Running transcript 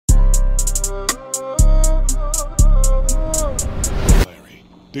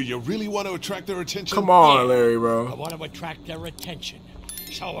Do you really want to attract their attention? Come on, Larry, bro. I want to attract their attention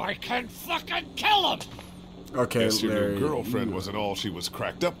so I can fucking kill them. Okay, Guess your Larry. new girlfriend wasn't all she was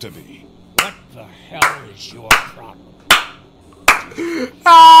cracked up to be. What the hell is your problem?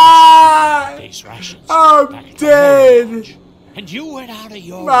 Ah! These rations I'm back at the dead. lodge, and you went out of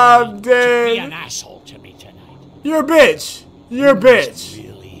your I'm way dead. to be an asshole to me tonight. You're a bitch. You're a bitch. You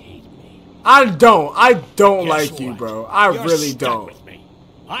really hate me. I don't Guess like you, what? bro. I You're really stuck don't. with me.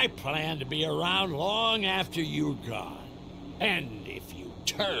 I plan to be around long after you're gone. And if you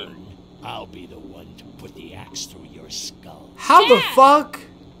turn, I'll be the one to put the axe through your skull. How the fuck?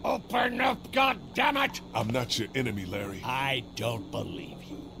 Open up, goddammit! I'm not your enemy, Larry. I don't believe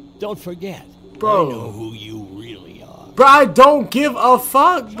you. Don't forget, Bro. I know who you really are. Bro, I don't give a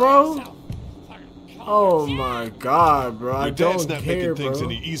fuck, bro. Oh my god, bro. I Your dad's don't not care, making things bro.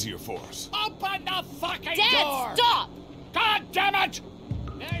 any easier for us. Open the fucking Dad, door! stop! God damn it!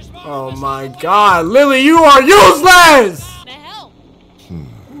 There's more Oh of us my on the way. god, Lily, you are useless! The hell?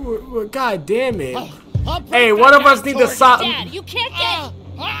 God damn it. I'll break Hey, that one of down us need to toward stop. Dad, you can't get...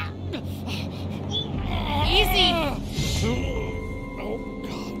 Easy. Oh,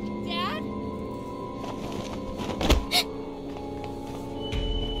 God. Dad?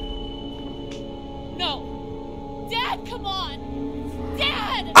 No. Dad, come on.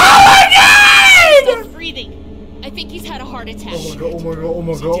 Dad! Oh my god! Stop breathing. I think he's had a heart attack. Oh my god, oh my god, oh my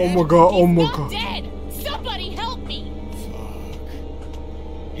god, oh my god, oh my He's not god. dead. Somebody help me. Fuck.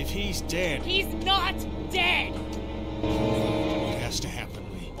 If he's dead, He's not dead. what has to happen,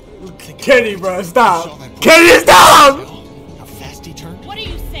 Lee? Kenny, bro, Saw stop. that Kenny, stop! How fast he turned? What are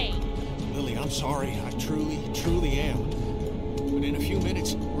you saying? Lily, I'm sorry. I truly am. But in a few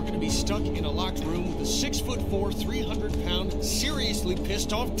minutes, we're gonna be stuck in a locked room with a 6'4", 300-pound, seriously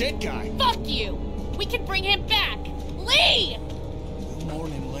pissed off dead guy. Fuck you. We can bring him back. Lee! We'll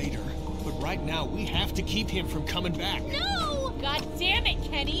mourn him later. But right now, we have to keep him from coming back. No! God damn it,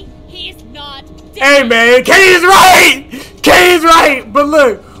 Kenny. He's not dead. Hey man, Kenny's right! Kenny's right! But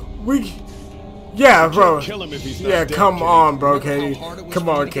look, yeah, bro. Kill him if he's not Yeah, dead, come Kenny. on, bro, Remember Kenny. how hard it was Come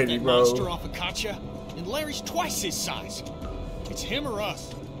for me on, to get Kenny, that monster bro. off of Katya? And Larry's twice his size. It's him or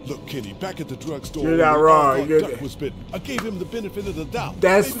us. Look, Kenny, back at the drugstore. You're not when wrong. our You're- duck was bitten. I gave him the benefit of the doubt.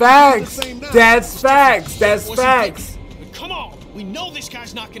 That's Maybe we can do the facts. same now. That's facts. That's Wasn't facts. it? But come on, we know this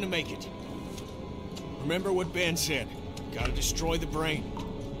guy's not gonna make it. Remember what Ben said. Gotta destroy the brain.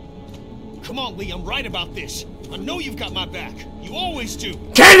 Come on, Lee, I'm right about this. I know you've got my back. You always do.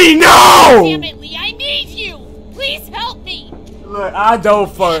 Kenny, no! Damn it, Lee. I need you. Please help me. Look, I don't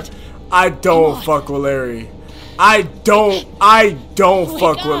fuck with Larry. I don't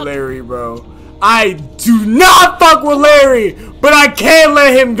fuck with up. Larry, bro. I do not fuck with Larry, but I can't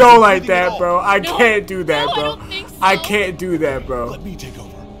let him go like that, bro. I can't do that, No, I bro. don't think so. I can't do that, bro. Let me take over.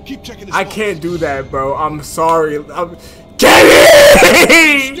 Keep checking his I pulse. can't do that, bro. I'm sorry.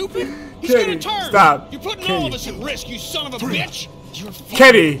 Kenny! Stupid. He's Kenny, gonna turn. stop. You're putting Kenny. all of us at risk, you son of a bitch. You're fucking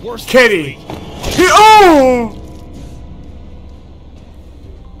Kenny, worse than Kenny. me. Oh!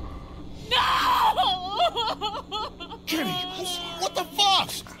 No! Kenny, what the fuck?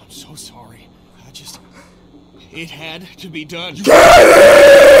 I'm so sorry. It had to be done.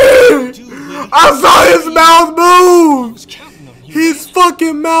 Kenny! Dude, Lee, I saw his mouth I move! was counting on you. His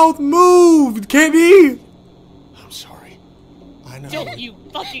fucking mouth moved, Kenny! I'm sorry. I know. Don't you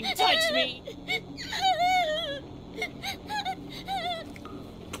fucking touch me.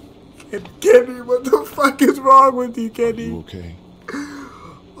 Kenny, what the fuck is wrong with you, You Kenny? okay?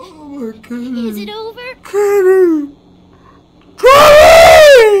 Oh my god. Is it over? Kenny!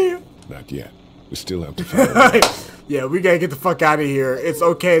 Kenny! Not yet. We still have to find out. Yeah, we gotta get the fuck out of here. It's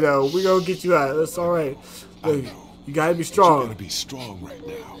okay though. We gonna get you out. It's alright. Look, know. you gotta be You strong. gotta be strong right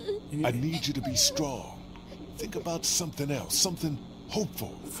now. I need you to be strong. Think about something else, something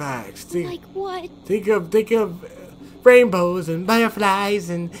hopeful. Facts. Like what? Think of rainbows and butterflies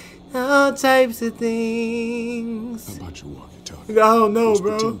and all types of things. How about your walkie-talkie? Oh no, Those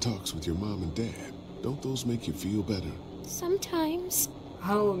bro. pretend talks with your mom and dad. Don't those make you feel better? Sometimes.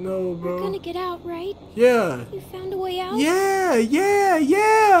 I don't know, We're bro. gonna get out, right? Yeah. You found a way out? Yeah.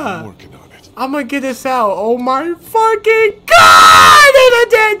 I'm working on it. I'm gonna get this out. Oh my fucking god! There's a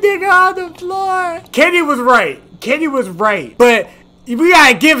dead nigga on the floor. Kenny was right. Kenny was right. But we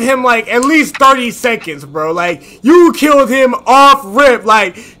gotta give him like at least 30 seconds, bro. Like, you killed him off rip.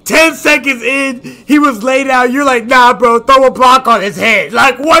 Like, 10 seconds in, he was laid out. You're like, nah, bro, throw a block on his head.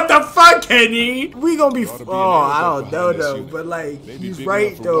 Like, what the fuck, Kenny? We gonna be, Ought to be an I airboat don't know, behind this though. unit. But, like, Maybe he's big right,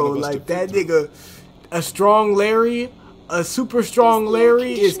 enough for though. one of us Like, to that fit nigga, a strong Larry, a super strong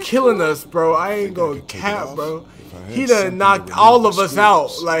Larry is killing us, bro. I ain't gonna cap, bro. He done knocked all of us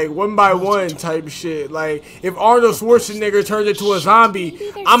out, like, one by one type shit. Like, if Arnold Schwarzenegger turned into a zombie,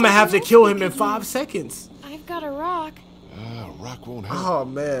 I'm gonna have to kill him in 5 seconds. I've got a rock. Rock won't help. Oh,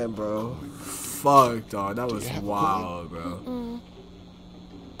 man, bro. Fuck, dog. That was wild, bro.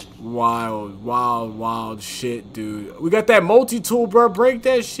 Wild, wild, wild shit, dude. We got that multi-tool, bro. Break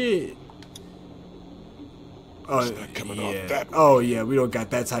that shit. It's not coming off that way. Oh yeah, we don't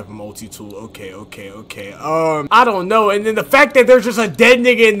got that type of multi-tool. Okay. I don't know. And then the fact that there's just a dead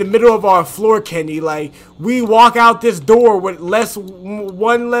nigga in the middle of our floor, Kenny. Like, we walk out this door with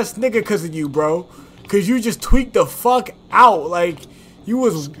one less nigga because of you, bro. Cause you just tweaked the fuck out. Like, you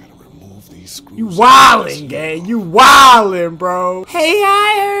was. You wildin', gang. You wildin', bro. Hey,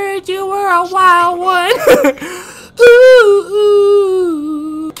 I heard you were a wild one.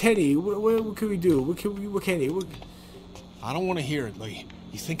 Ooh. Kenny, what can we do? What Kenny? I don't want to hear it, Lee.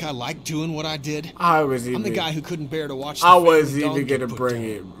 You think I like doing what I did? I'm the guy who couldn't bear to watch the I was family even dog gonna get bring put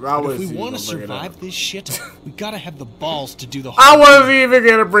it. down. But if we want to survive this shit, we gotta have the balls to do the I hard wasn't even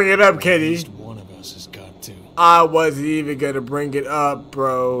gonna bring it up, At Kenny. least one of us has got to. I wasn't even gonna bring it up,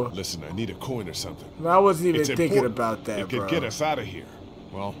 bro. Listen, I need a coin or something. I wasn't even It's thinking important. about that, It bro. could get us out of here.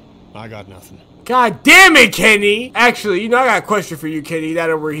 Well, I got nothing. God damn it, Kenny! Actually, you know, I got a question for you, Kenny, now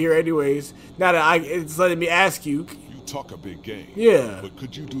that we're here anyways. Now that it's letting me ask you. You talk a big game. Yeah. But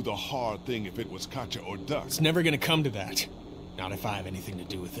could you do the hard thing if it was Katja or Duck? It's never gonna come to that. Not if I have anything to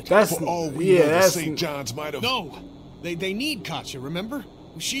do with it. That's, For all we know, the St. John's might have... No! They need Katja, remember?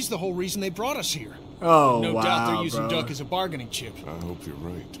 She's the whole reason they brought us here. Oh, No wow, doubt they're using bro. Duck as a bargaining chip. I hope you're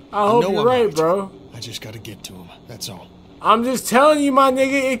right. I hope know you're I'm right, right. bro. I just gotta get to him, that's all. I'm just telling you, my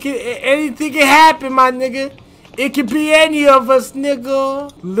nigga, anything can happen, my nigga. It could be any of us,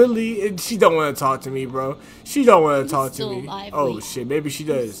 nigga. Lily, she don't want to talk to me, bro. She don't want to talk to me. Alive, Oh, Lee. shit, maybe she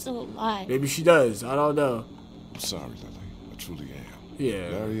does. Still alive. Maybe she does. I don't know. I'm sorry, Lily. I truly am. Yeah.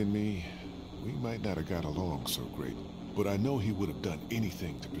 Larry and me, we might not have got along so great, but I know he would have done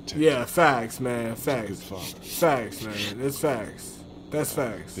anything to protect Yeah, you. facts, man. Good Facts. father. Facts, man. That's facts. That's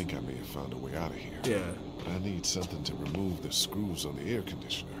I facts. think I may have found a way out of here. Yeah. But I need something to remove the screws on the air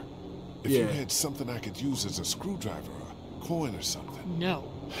conditioner. If Yeah. you had something I could use as a screwdriver, a coin or something. No.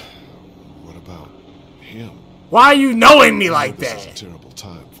 What about him? Why are you knowing me like This is a that? terrible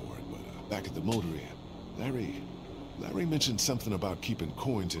time for it, but back at the motor inn, Larry mentioned something about keeping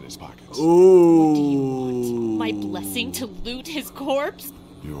coins in his pockets. Ooh. My blessing to loot his corpse?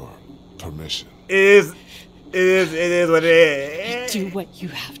 Your permission. It is what it is. Do what you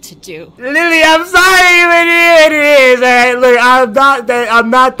have to do. Lily, I'm sorry, but it is. Alright, look, I'm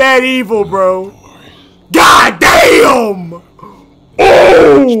not that evil, bro. God damn! Pocket he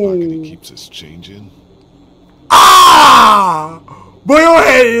Oh! keeps his change in. Ah! Boy, your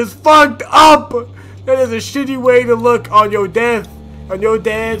head is fucked up. That is a shitty way to look on your death, on your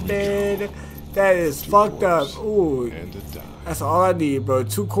dad, man. That is fucked up. Ooh. And a dime. That's all I need, bro.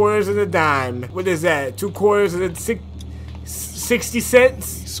 2 quarters and a dime. What is that? 2 quarters and 60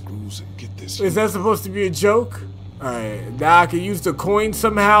 cents? These screws and get this. Is that supposed to be a joke? Alright, now I can use the coin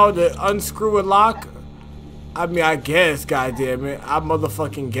somehow to unscrew a lock? I mean, I guess, goddammit. I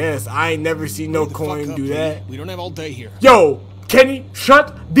motherfucking guess. I ain't never seen no Hurry the fuck coin up, do Lee. that. We don't have all day here. Yo, Kenny,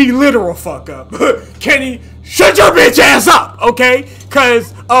 shut the literal fuck up. Kenny, shut your bitch ass up, okay?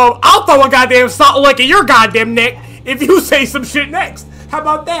 Cause I'll throw a goddamn salt lick in your goddamn neck if you say some shit next. How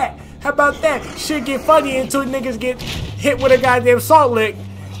about that? How about that? Shit get funny until niggas get hit with a goddamn salt lick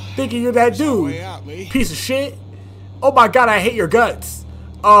thinking you're that dude. Way out, Lee. Piece of shit. Oh my god, I hate your guts.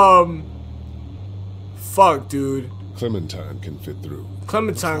 Fuck, dude. Clementine can fit through.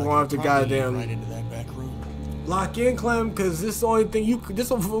 Clementine gonna have to Probably goddamn right into that back room. lock in, Clem, cause this is the only thing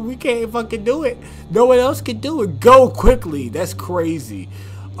we can't fucking do it. No one else can do it. Go quickly. That's crazy.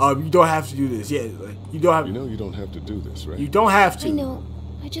 You don't have to do this. Yeah, like, you don't have. You know you don't have to do this, right? You don't have to. I know.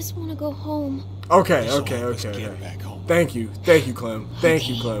 I just want to go home. Okay, So okay, let's okay. get okay. back home. Thank you, Clem. Thank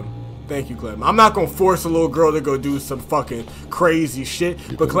you, Clem. Thank you, Clem. I'm not gonna force a little girl to go do some fucking crazy shit,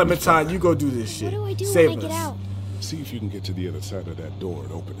 but Clementine, you go do this shit. What do I do Save when I us. get out? See if you can get to the other side of that door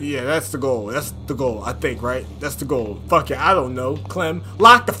and open it. Yeah, that's the goal. That's the goal, I think, right? That's the goal. Fuck it, I don't know. Clem,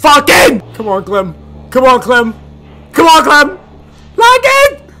 lock the fuck in! Come on, Clem. Come on, Clem. Come on, Clem. Lock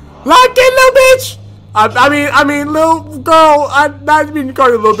in! Lock in, little bitch! I mean, little girl. I'm not meaning to call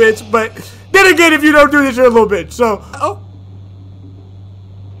you a little bitch, but then again, if you don't do this, you're a little bitch. So, oh.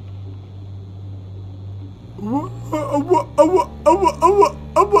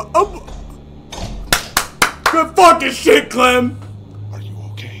 Good fucking shit, Clem. Are you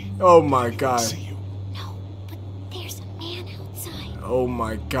okay? Oh my god. See you. No, but there's a man Oh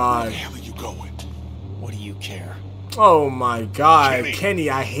my god. Where the hell are you going? What do you care? Oh my god. Kenny. Kenny,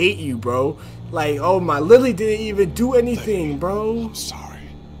 I hate you, bro. Like, oh my, Lily didn't even do anything, bro. I'm sorry.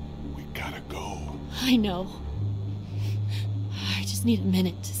 We gotta go. I know. I just need a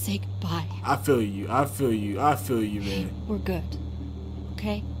minute to say goodbye. I feel you. I feel you. I feel you, man. We're good.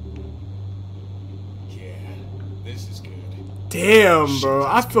 Okay? Yeah, this is good. Damn, bro.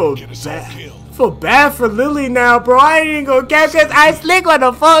 I feel Get us all bad. killed. I feel bad for Lily now, bro. I ain't even gonna catch cause I slick on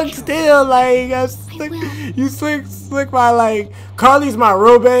the fuck still. Like, I slick. You slick my, like, Carly's my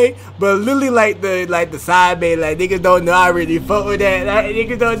real bae, but Lily like the side bae. Like, niggas don't know I really fuck with that. Like,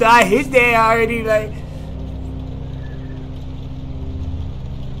 niggas don't know I hit that already. Like,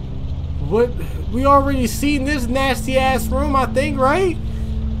 what? We already seen this nasty ass room, I think, right?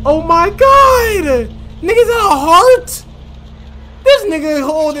 Oh my god! Niggas got a heart? This nigga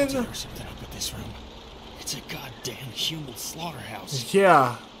holding. There's something up with this room. It's a goddamn human slaughterhouse.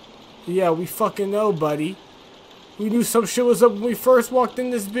 Yeah. Yeah, we fucking know, buddy. We knew some shit was up when we first walked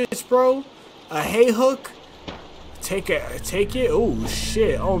in this bitch, bro. A hay hook. Take it. Oh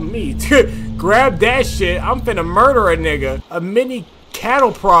shit, on me. Grab that shit. I'm finna murder a nigga. A mini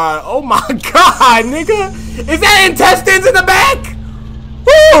cattle prod. Oh my god, nigga. Is that intestines in the back?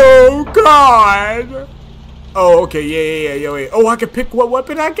 Oh god. Oh, okay, yeah, wait. Oh, I can pick what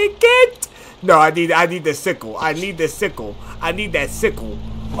weapon I can get. No, I need the sickle. I need the sickle. I need that sickle.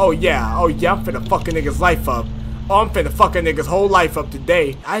 Oh yeah, I'm finna fuck a nigga's life up. Oh, I'm finna fuck a nigga's whole life up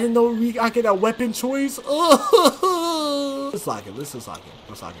today. I didn't know I get a weapon choice. Let's lock it. Let's lock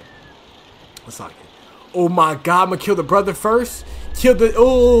it. Oh my god, I'm gonna kill the brother first. Kill the.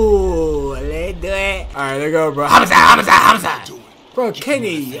 Oh, let's do it. Alright, there you go, bro. Homicide. Bro,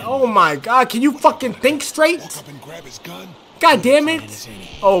 Kenny, oh my god, can you fucking think straight? Walk up and grab his gun. God damn it.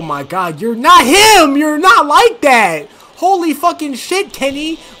 Oh my god, you're not him. You're not like that. Holy fucking shit,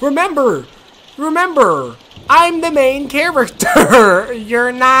 Kenny. Remember, I'm the main character.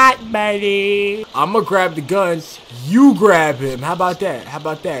 You're not, buddy. I'm gonna grab the gun. You grab him. How about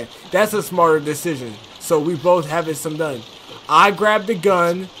that? That's a smarter decision. So we both having some done. I grab the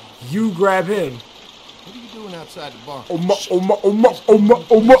gun. You grab him. What are you doing outside the bar? Sitting out in the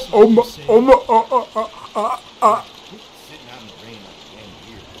rain like a damn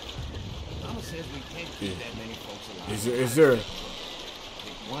deer. Mama says we can't keep that many folks alive. Is there?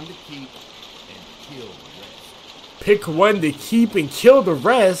 Pick one to keep and kill the rest. Pick one to keep and kill the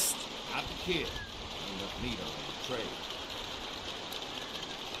rest. Not the kid. Enough meat on the tray.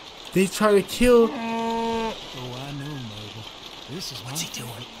 They try to kill. Oh, I know, Mabel. This is my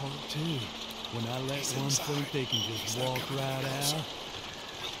favorite part too. When I let one think they can just walk right out.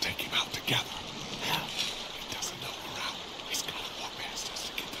 We'll take him out together. How? He doesn't know we're out. He's gotta walk past us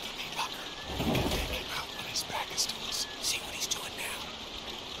to get to the meat locker. We can take him out when his back is to us. See what he's doing now.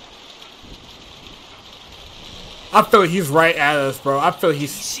 I feel like he's right at us, bro. I feel like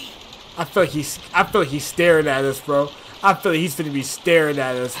he's staring at us, bro. I feel like he's gonna be staring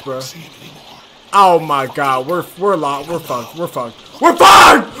at us, bro. Oh my god, we're locked. We're fucked.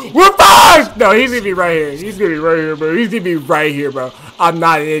 No, he's gonna be right here. Bro. I'm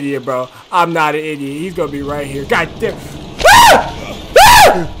not an idiot, bro. He's gonna be right here. God damn.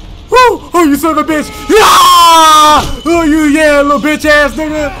 Oh, you son of a bitch. Oh, you little bitch ass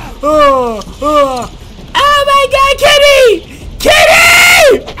nigga. Oh my god, Kitty!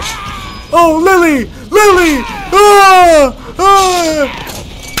 Oh, Lily!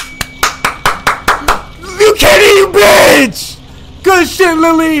 You Kitty, you bitch! Good shit,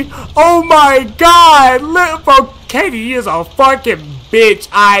 Lily! Oh my god! Bro, Kitty is a fucking bitch.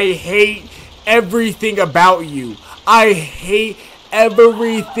 I hate everything about you.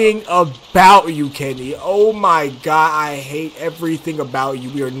 Kenny. Oh my god, I hate everything about you.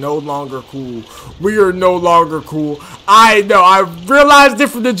 We are no longer cool. I know, I realized it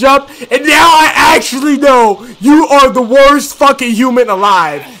from the jump, and now I actually know you are the worst fucking human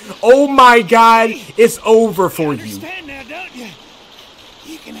alive. Oh my god, it's over for you. Understand now, don't you?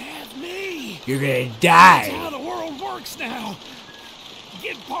 You can have me. You're gonna die. That's how the world works now.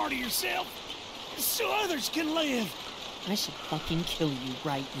 Get part of yourself so others can live. I should fucking kill you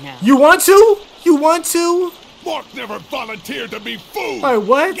right now. You want to? Mark never volunteered to be fooled. Wait,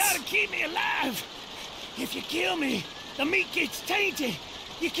 what? You gotta keep me alive. If you kill me, the meat gets tainted.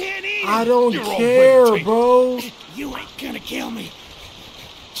 You can't eat it. I don't You're care, already bro. You ain't gonna kill me.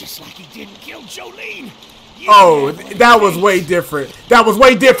 Just like he didn't kill Jolene. Oh, that was way different.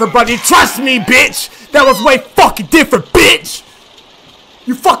 Buddy. Trust me, bitch. That was way fucking different, bitch.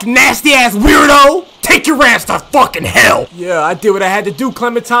 You fucking nasty ass weirdo. take your ass to fucking hell. Yeah, I did what I had to do,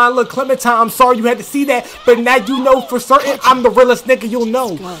 Clementine. Look, Clementine, I'm sorry you had to see that, but now you know for certain I'm the realest nigga you'll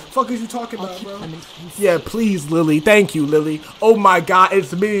know. Fuck is you talking about, bro? Yeah, please, Lily. Thank you, Lily. Oh my God,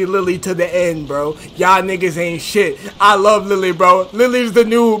 it's me, Lily, to the end, bro. Y'all niggas ain't shit. I love Lily, bro. Lily's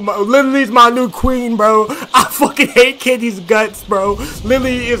my new queen, bro. I fucking hate Kitty's guts, bro.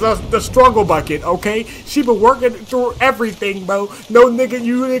 Lily is the struggle bucket, okay? She been working through everything, bro. No nigga,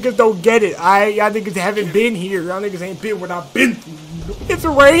 you niggas don't get it. Y'all niggas haven't been here. Y'all niggas ain't been what I've been through. It's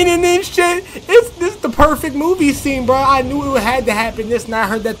raining and shit. This is the perfect movie scene, bro. I knew it had to happen this, and I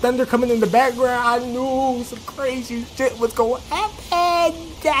heard that thunder coming in the background. I knew some crazy shit was going to happen.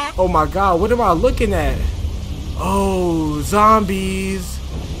 Oh my God, what am I looking at? Oh, zombies.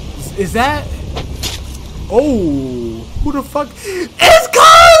 Is that? Oh, who the fuck? It's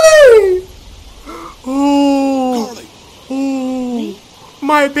Carly! Oh, oh,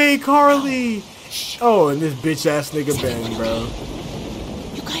 my babe Carly. Oh, and this bitch ass nigga Ben, bro.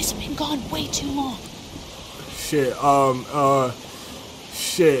 You guys have been gone way too long. Shit,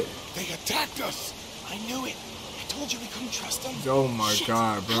 shit. They attacked us. I knew it. I told you we couldn't trust them. Oh my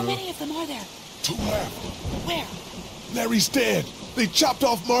God, bro. How many of them are there? 2 left. Where? Larry's dead. They chopped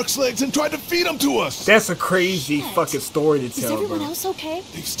off Mark's legs and tried to feed him to us. That's a crazy fucking story to Is tell, everyone bro. else okay?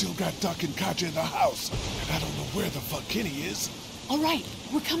 They've still got Duck and Katja in the house, and I don't know where the fuck Kenny is. All right,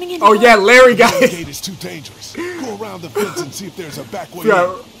 we're coming in. Oh yeah, Larry got The it. gate is too dangerous. Go around the fence and see if there's a back way Yeah.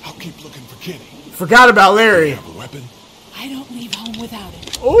 in. I'll keep looking for Kenny. Forgot about Larry. Have a weapon? I don't leave home without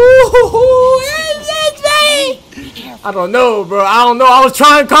it. Ooh, that's me. Be careful. I don't know, bro. I don't know. I was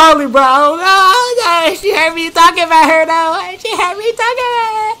trying Carly, bro. I don't know. She heard me talking about her, though. She heard me talking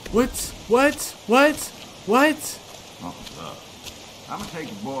about her. What? Oh, I'm gonna take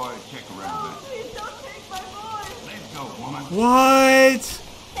the boy and check around this. Please don't take my boy. Let's go, woman. What?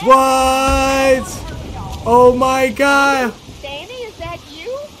 Oh my God. Danny, is that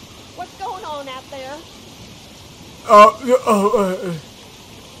you? What's going on out there?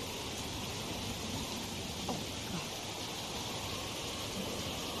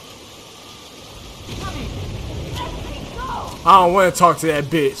 I don't want to talk to that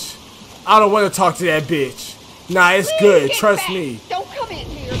bitch. I don't want to talk to that bitch. Nah, it's good. Get Trust back. me. Don't come in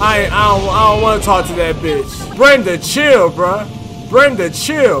here. I don't want to talk to that bitch. Brenda, chill, bruh. Brenda,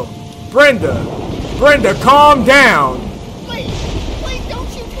 chill. Brenda, calm down. Please don't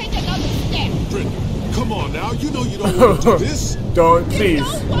you take another step. Brenda, come on now. You know you don't want to do this. Don't, please.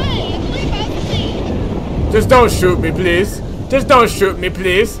 No way. Leave us be. Just don't shoot me, please. Just don't shoot me,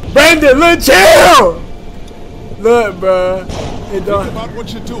 please. Brenda, look, chill. Look, bruh. It Think about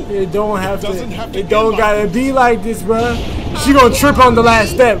what you do. It don't have Doesn't have to It don't end gotta like be like this, bruh. She gonna trip on the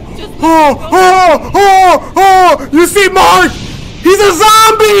last step. Oh! You see Mark? He's a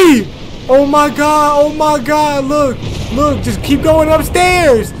zombie! Oh my God! Look! Just keep going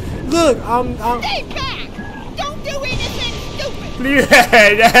upstairs. Look, I'm. Stay back. Don't do anything stupid.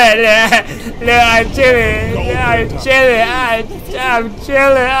 No, I'm chilling.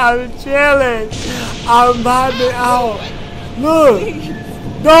 I'm vibing out. Look!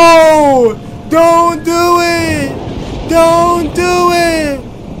 No! Don't do it! Don't do it!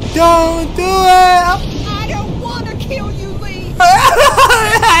 Don't do it! I don't want to kill you, Lee.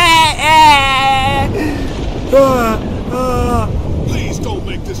 Please don't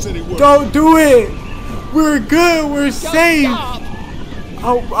make this any worse. Don't do it! We're good, we're safe! Stop.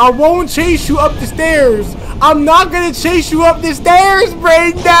 I won't chase you up the stairs. I'm not gonna chase you up the stairs,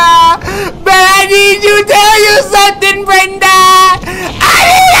 Brenda! But I need to tell you something, Brenda! I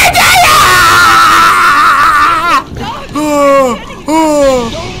need to tell you!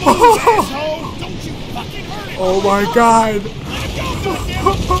 Don't you fucking hurt him. Oh my God. Let it go,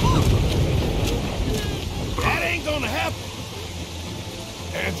 goddammit. That ain't gonna happen.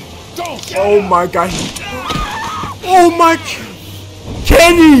 Andy, don't. Oh my God. Oh my.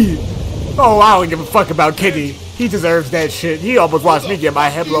 Kenny! Oh, I don't give a fuck about Kenny. He deserves that shit. He almost watched me get my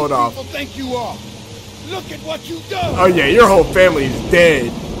head blown off. People think you are. Look at what you've done. Oh yeah, your whole family is dead.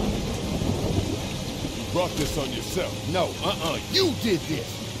 You brought this on yourself. No, you did this.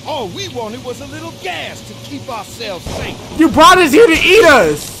 All we wanted was a little gas to keep ourselves safe. You brought us here to eat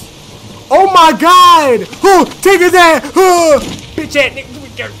us. Oh my God! Oh, take his ass! Bitch ass nigga!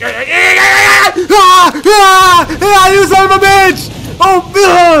 You son of a bitch! Oh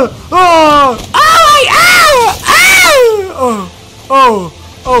God!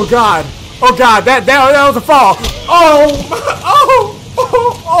 Oh God! That was a fall!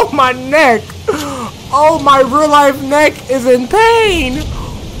 Oh my neck! Oh, my real life neck is in pain!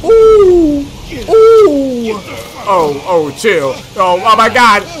 Ooh! Ooh! Oh, chill! Oh my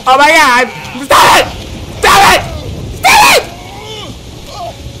God! Oh my God! Stop it!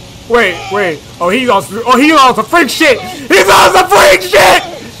 Wait. Oh, he's on some freak shit. He's on some freak shit.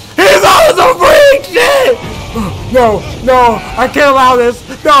 He's on some freak shit. No, I can't allow this.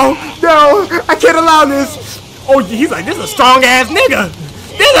 No, I can't allow this. Oh, he's like, this is a strong ass nigga.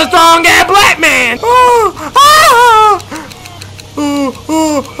 This is a strong ass black man.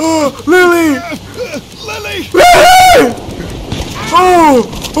 Lily.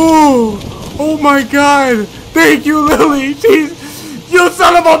 Oh my God. Thank you, Lily. Jeez. You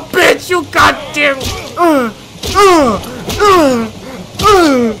son of a bitch. You goddamn.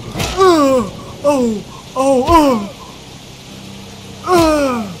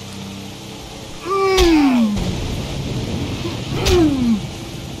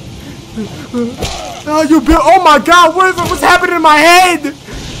 Oh, you built. Oh my God, what's happening in my head?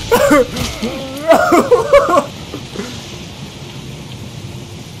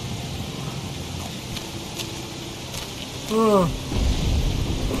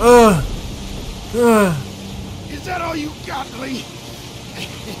 Is that all you got, Lee?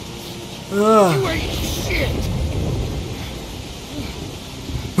 You ain't shit.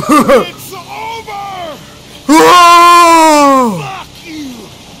 It's over. Fuck you.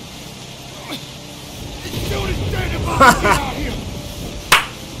 Shoot his dirty body out here.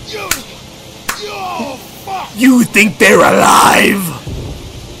 You fuck. You think they're alive?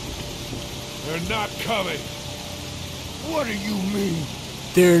 They're not coming. What do you mean?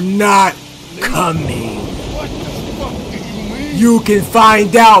 They're not coming. What the fuck do you mean? You can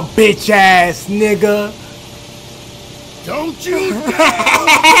find out, bitch ass nigga. Don't you dare!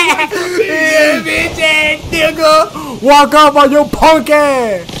 Yeah, bitch ass nigga. Walk up on your punk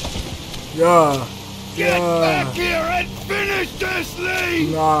ass. Yeah. Get back here and finish this,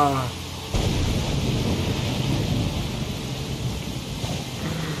 Lee! Nah.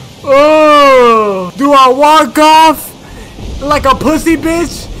 Oh, do I walk off like a pussy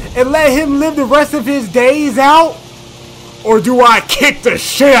bitch and let him live the rest of his days out? Or do I kick the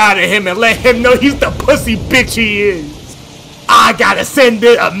shit out of him and let him know he's the pussy bitch he is? I gotta send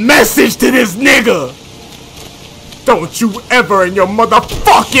a message to this nigga. Don't you ever in your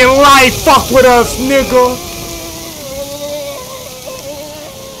motherfucking life fuck with us, nigga.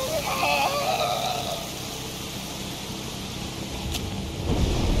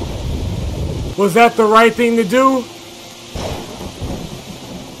 Was that the right thing to do?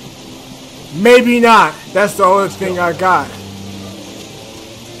 Maybe not. That's the only thing I got.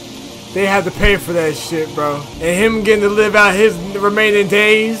 They had to pay for that shit, bro. And him getting to live out his remaining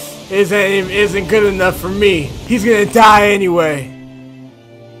days isn't good enough for me. He's gonna die anyway.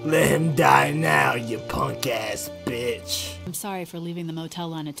 Let him die now, you punk ass bitch. I'm sorry for leaving the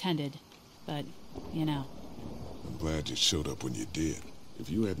motel unattended, but, you know. I'm glad you showed up when you did. If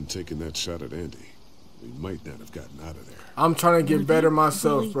you hadn't taken that shot at Andy, we might not have gotten out of there. I'm trying to get better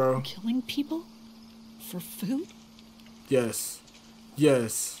myself, really bro. Killing people? For food? Yes,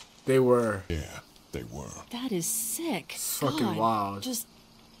 they were. Yeah, they were. That is sick. It's fucking God, wild. Just,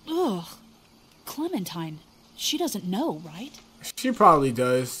 ugh. Clementine, she doesn't know, right? She probably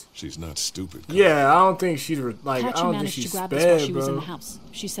does. She's not stupid. Yeah, I don't think she's like. How'd I you don't think manage she's to grab this while sped, she was in bro. the house?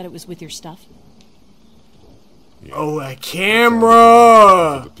 She said it was with your stuff. Yeah. Oh, a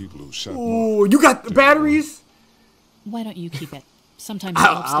camera! For the people who shot Ooh, Mark. you got the batteries? Why don't you keep it? Sometimes it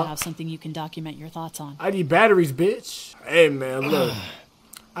helps to have something you can document your thoughts on. I need batteries, bitch. Hey, man, look.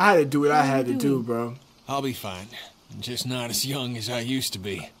 I had to do what I had to do, bro. I'll be fine. I'm just not as young as I used to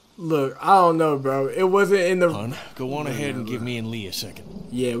be. Look, I don't know, bro. It wasn't in the... Hon, go on ahead and give me and Lee a second.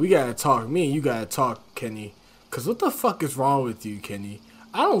 Yeah, we gotta talk. Me and you gotta talk, Kenny. Because what the fuck is wrong with you, Kenny?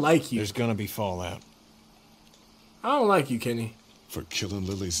 I don't like you. There's gonna be fallout. I don't like you, Kenny. For killing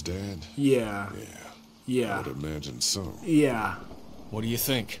Lily's dad? Yeah. I Yeah. would imagine so. Yeah. What do you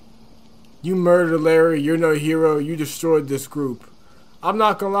think? You murdered Larry. You're no hero. You destroyed this group. I'm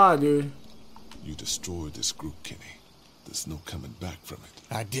not gonna lie, dude. You destroyed this group, Kenny. There's no coming back from it.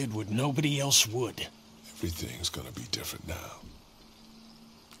 I did what nobody else would. Everything's gonna be different now.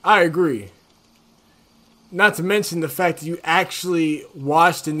 I agree. Not to mention the fact that you actually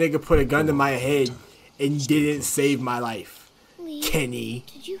watched a nigga put a gun to my head and didn't save my life. Lee, Kenny.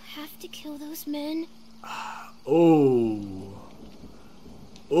 did you have to kill those men? Oh.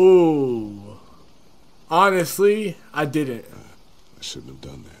 Oh. Honestly, I didn't. I shouldn't have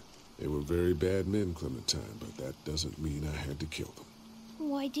done that. They were very bad men, Clementine, but that doesn't mean I had to kill them.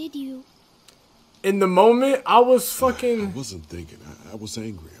 Why did you? In the moment, I was I fucking... wasn't thinking. I was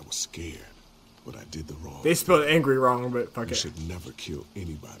angry. I was scared. But I did the wrong They spelled angry wrong, but fuck You it. should never kill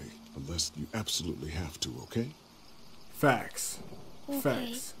anybody unless you absolutely have to, okay? Facts. Okay.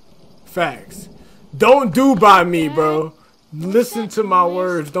 Facts. Facts. Don't do by me, bro. Listen to my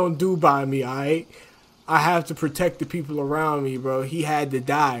words. Don't do by me, alright? I have to protect the people around me, bro. He had to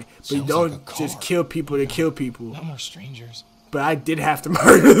die. But you don't just kill people to kill people. No more strangers. But I did have to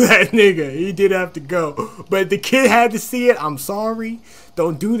murder that nigga. He did have to go. But the kid had to see it. I'm sorry.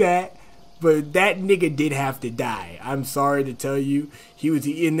 Don't do that. But that nigga did have to die. I'm sorry to tell you. He was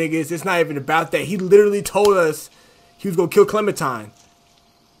eating niggas. It's not even about that. He literally told us he was gonna kill Clementine.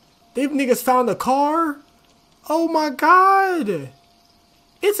 These niggas found a car? Oh my god.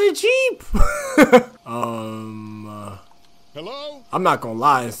 It's a Jeep. Hello? I'm not gonna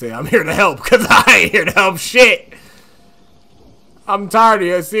lie and say I'm here to help, because I ain't here to help shit. I'm tired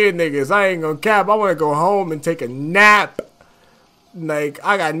of seeing niggas. I ain't gonna cap. I wanna go home and take a nap. Like,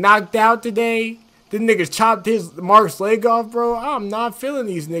 I got knocked out today. The niggas chopped Mark's leg off, bro. I'm not feeling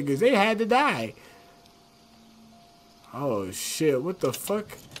these niggas. They had to die. Oh shit, what the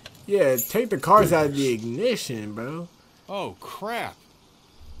fuck? Yeah, take the cars out of the ignition, bro. Oh, crap.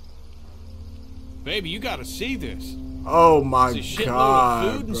 Baby, you gotta see this. Oh my There's a shitload god,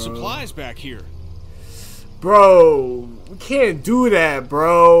 of food and bro. supplies back here. Bro, we can't do that,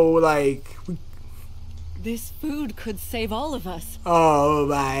 bro. Like, This food could save all of us. oh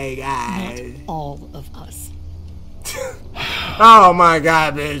my god. Not all of us. Oh my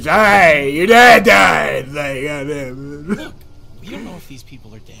god, bitch. Hey, your dad died. Like, goddamn. Look, we don't know if these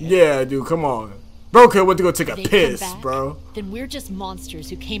people are dead. Yeah, dude, come on. Bro could went to go take a They piss, come back, bro. Then we're just monsters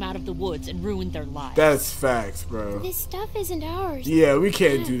who came out of the woods and ruined their lives. That's facts, bro. This stuff isn't ours. Yeah, we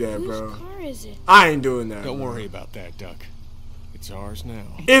can't do that, bro. Whose car is it? I ain't doing that. Don't bro. worry about that, Duck. It's ours now.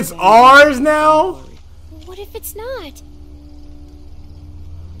 It's ours now? What if it's not?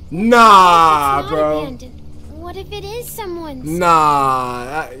 Nah, It's not bro. abandoned. What if it is someone's?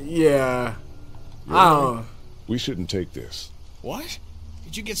 Nah, yeah. I don't. We shouldn't take this. What?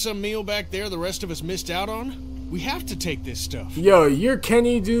 Did you get some meal back there the rest of us missed out on? We have to take this stuff. Yo, you're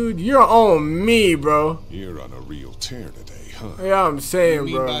Kenny, dude. You're on me, bro. You're on a real tear today, huh? Yeah, I'm saying, What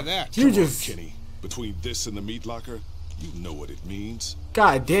do you bro. mean by that? You Come just. on, Kenny. Between this and the meat locker, you know what it means.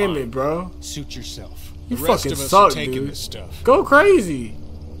 God damn it, bro. Suit yourself. You The rest fucking of us suck, are taking dude. this stuff. Go crazy.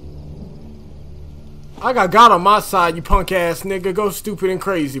 I got God on my side, you punk ass nigga. Go stupid and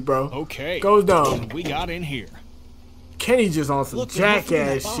crazy, bro. Okay. Go dumb. We got in here. Kenny just on some Look, there's nothing in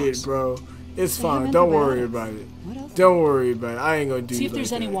that jackass shit, box. bro. It's They have fine. Don't worry antibiotics. about it. What else? Don't worry about it. I ain't gonna do See if like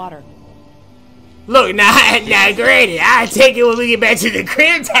there's any that. water. Look, now, granted, I take it when we get back to the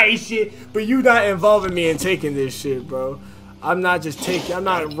crib type shit, but you not involving me in taking this shit, bro. I'm not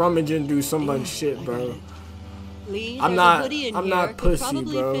rummaging through someone's shit, bro. Lee, I'm there's not- a hoodie in I'm here. not Could pussy,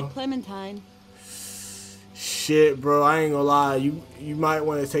 probably bro. fit Clementine. Shit, bro, I ain't gonna lie. You might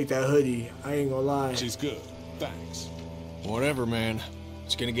want to take that hoodie. I ain't gonna lie. She's good. Thanks. Whatever, man.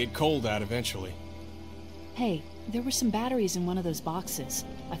 It's gonna get cold out eventually. Hey, there were some batteries in one of those boxes.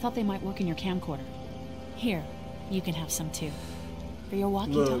 I thought they might work in your camcorder. Here, you can have some too. For your Look,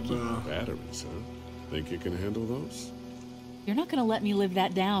 walkie-talkie. bro. Batteries, huh? Think you can handle those? You're not gonna let me live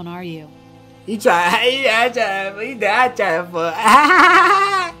that down, are you? He try for.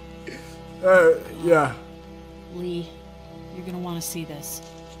 Yeah. Lee, you're gonna want to see this.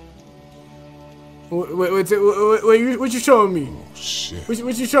 Wait, what you showing me? Oh, shit.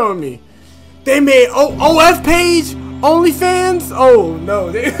 What you showing me? They made OF page? OnlyFans? Oh no.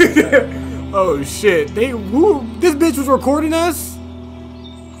 Oh shit. This bitch was recording us?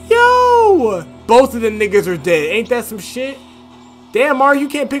 Yo! Both of them niggas are dead. Ain't that some shit? Damn, Mar, you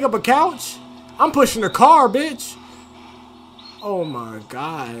can't pick up a couch? I'm pushing a car, bitch. Oh my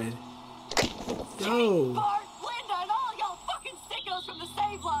god. Yo.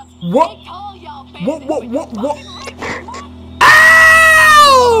 What?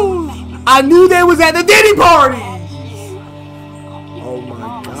 Ow! I knew they was at the Diddy party! Oh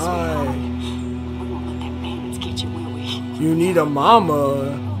my god. You need a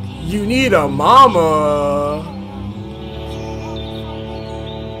mama. You need a mama.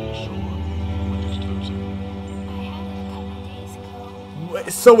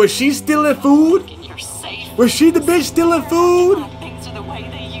 So was she stealing food? Was she the bitch stealing food? Things are the way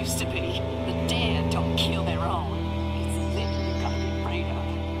they used to be. The dead don't kill their own. It's living you gotta be afraid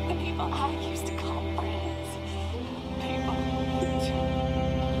of. The people I used to call friends. People.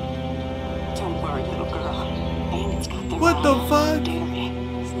 Don't worry, little girl. Bandits got their What the own, fuck? dearie.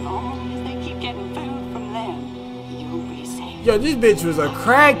 As long as they keep getting food from them, you'll be safe. Yo, this bitch was a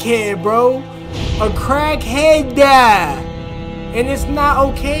crackhead, bro. A crackhead. And it's not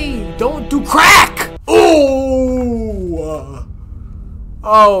okay. Don't do crack. Ooh.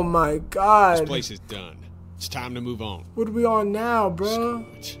 Oh my This god. place is done. It's time to move on. What are we on now, bro? Screw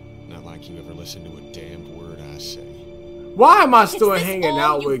it. Not like you ever listen to a damned word I say. Why am I still this hanging all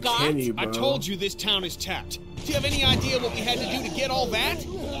out you with got? Kenny, bro? I told you this town is tapped. Do you have any idea what we had to do to get all that?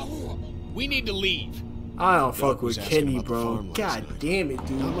 We need to leave. I don't fuck was with asking Kenny, about the bro. farm last God night. damn it, Not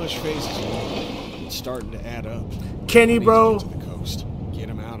dude. much phases along. It's starting to add up. Kenny, We need bro. to get to the coast. Get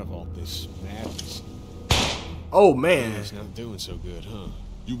him out of all this madness. Oh man. It's not doing so good, huh?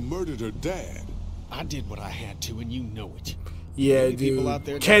 You murdered her dad. I did what I had to, and you know it. Yeah, Many people out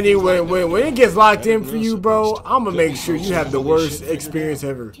there dude. got Kenny, things when lined up. it gets locked in Better for than you, us, bro, at least. I'm gonna make sure you have the Holy worst shit figured experience out.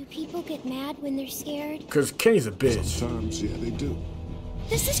 ever. Do people get mad when they're scared? Cause Kenny's a bitch. Sometimes, yeah, they do.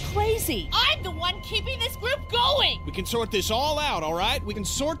 This is crazy. I'm the one keeping this group going. We can sort this all out, all right? We can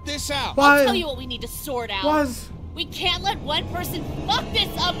sort this out. Why? I'll tell you what we need to sort out. Was We can't let one person fuck this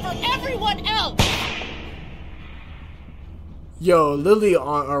up for everyone else. yo Lily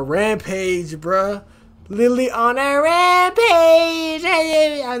on a rampage, bruh. Lily on a rampage.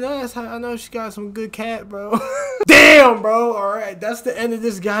 I know that's how I know she got some good cat, bro. Damn, bro. All right, that's the end of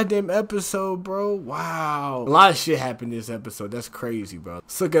this goddamn episode, bro. Wow, a lot of shit happened this episode. That's crazy, bro.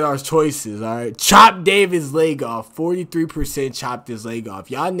 Let's look at our choices. All right, chop David's leg off. 43% chopped his leg off.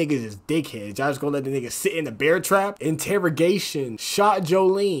 Y'all niggas is dickheads. Y'all just gonna let the nigga sit in the bear trap? Interrogation. Shot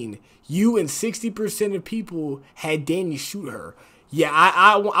Jolene. You and 60% of people had Danny shoot her. Yeah,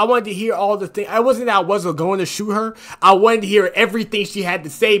 I wanted to hear all the things. I wasn't that I wasn't going to shoot her. I wanted to hear everything she had to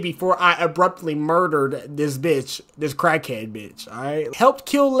say before I abruptly murdered this bitch, this crackhead bitch, all right? Helped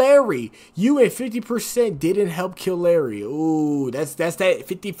kill Larry. You and 50% didn't help kill Larry. Ooh, that's that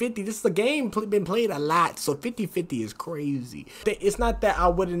 50-50. This is a game been played a lot, so 50-50 is crazy. It's not that I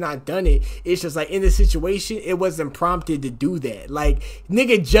would have not done it. It's just like in this situation, it wasn't prompted to do that. Like,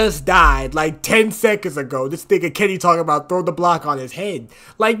 nigga just died like 10 seconds ago. This nigga Kenny talking about throw the block on his head.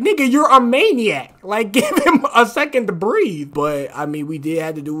 Like, nigga, you're a maniac. Like, give him a second to breathe. But I mean, we did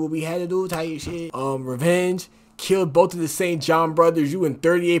have to do what we had to do type shit. Revenge. Killed both of the St. John brothers. You and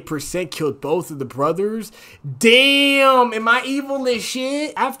 38% killed both of the brothers. Damn, am I evil as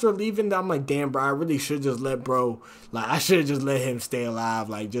shit? After leaving, I'm like, damn, bro, I really should just let bro, like, I should have just let him stay alive,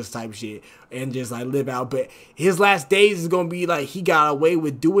 like, just type shit, and just, like, live out. But his last days is gonna be, like, he got away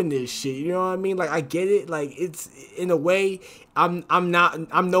with doing this shit, you know what I mean? Like, I get it, like, it's, in a way, I'm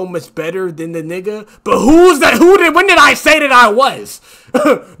no much better than the nigga, but when did I say that I was?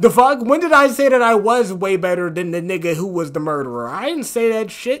 The fuck? When did I say that I was way better than the nigga who was the murderer? I didn't say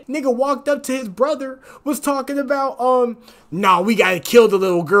that shit. Nigga walked up to his brother, was talking about, nah, we gotta kill the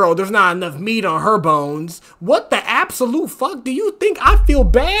little girl. There's not enough meat on her bones. What the absolute fuck? Do you think I feel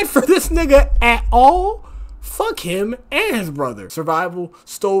bad for this nigga at all? Fuck him and his brother. Survival,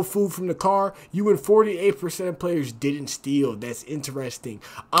 stole food from the car. You and 48% of players didn't steal. That's interesting.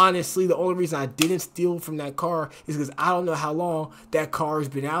 Honestly, the only reason I didn't steal from that car is because I don't know how long that car has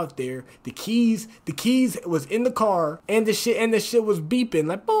been out there. The keys was in the car, and the shit was beeping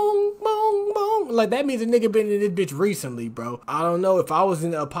like boom, boom, boom. Like, that means a nigga been in this bitch recently, bro. I don't know if I was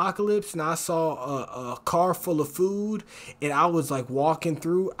in the apocalypse and I saw a car full of food and I was like walking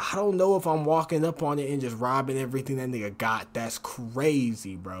through. I don't know if I'm walking up on it and just robbing everything that nigga got. That's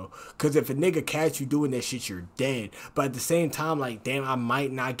crazy, bro. Cause if a nigga catch you doing that shit, you're dead. But at the same time, like, damn, I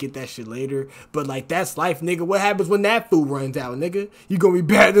might not get that shit later. But like, that's life, nigga. What happens when that food runs out, nigga? You gonna be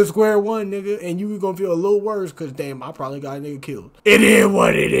back to square one, nigga, and you gonna feel a little worse. Cause damn, I probably got a nigga killed. It is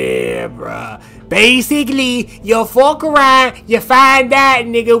what it is, bruh. Basically, you fuck around, you find out,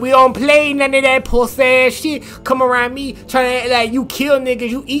 nigga, we don't play none of that pussy ass shit. Come around me trying to act like you kill niggas,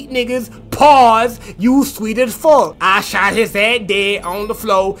 you eat niggas. Pause, you sweet as fuck. I shot his head dead on the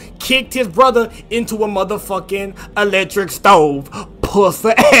floor, kicked his brother into a motherfucking electric stove. Pussy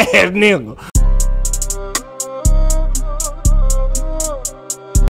ass nigga.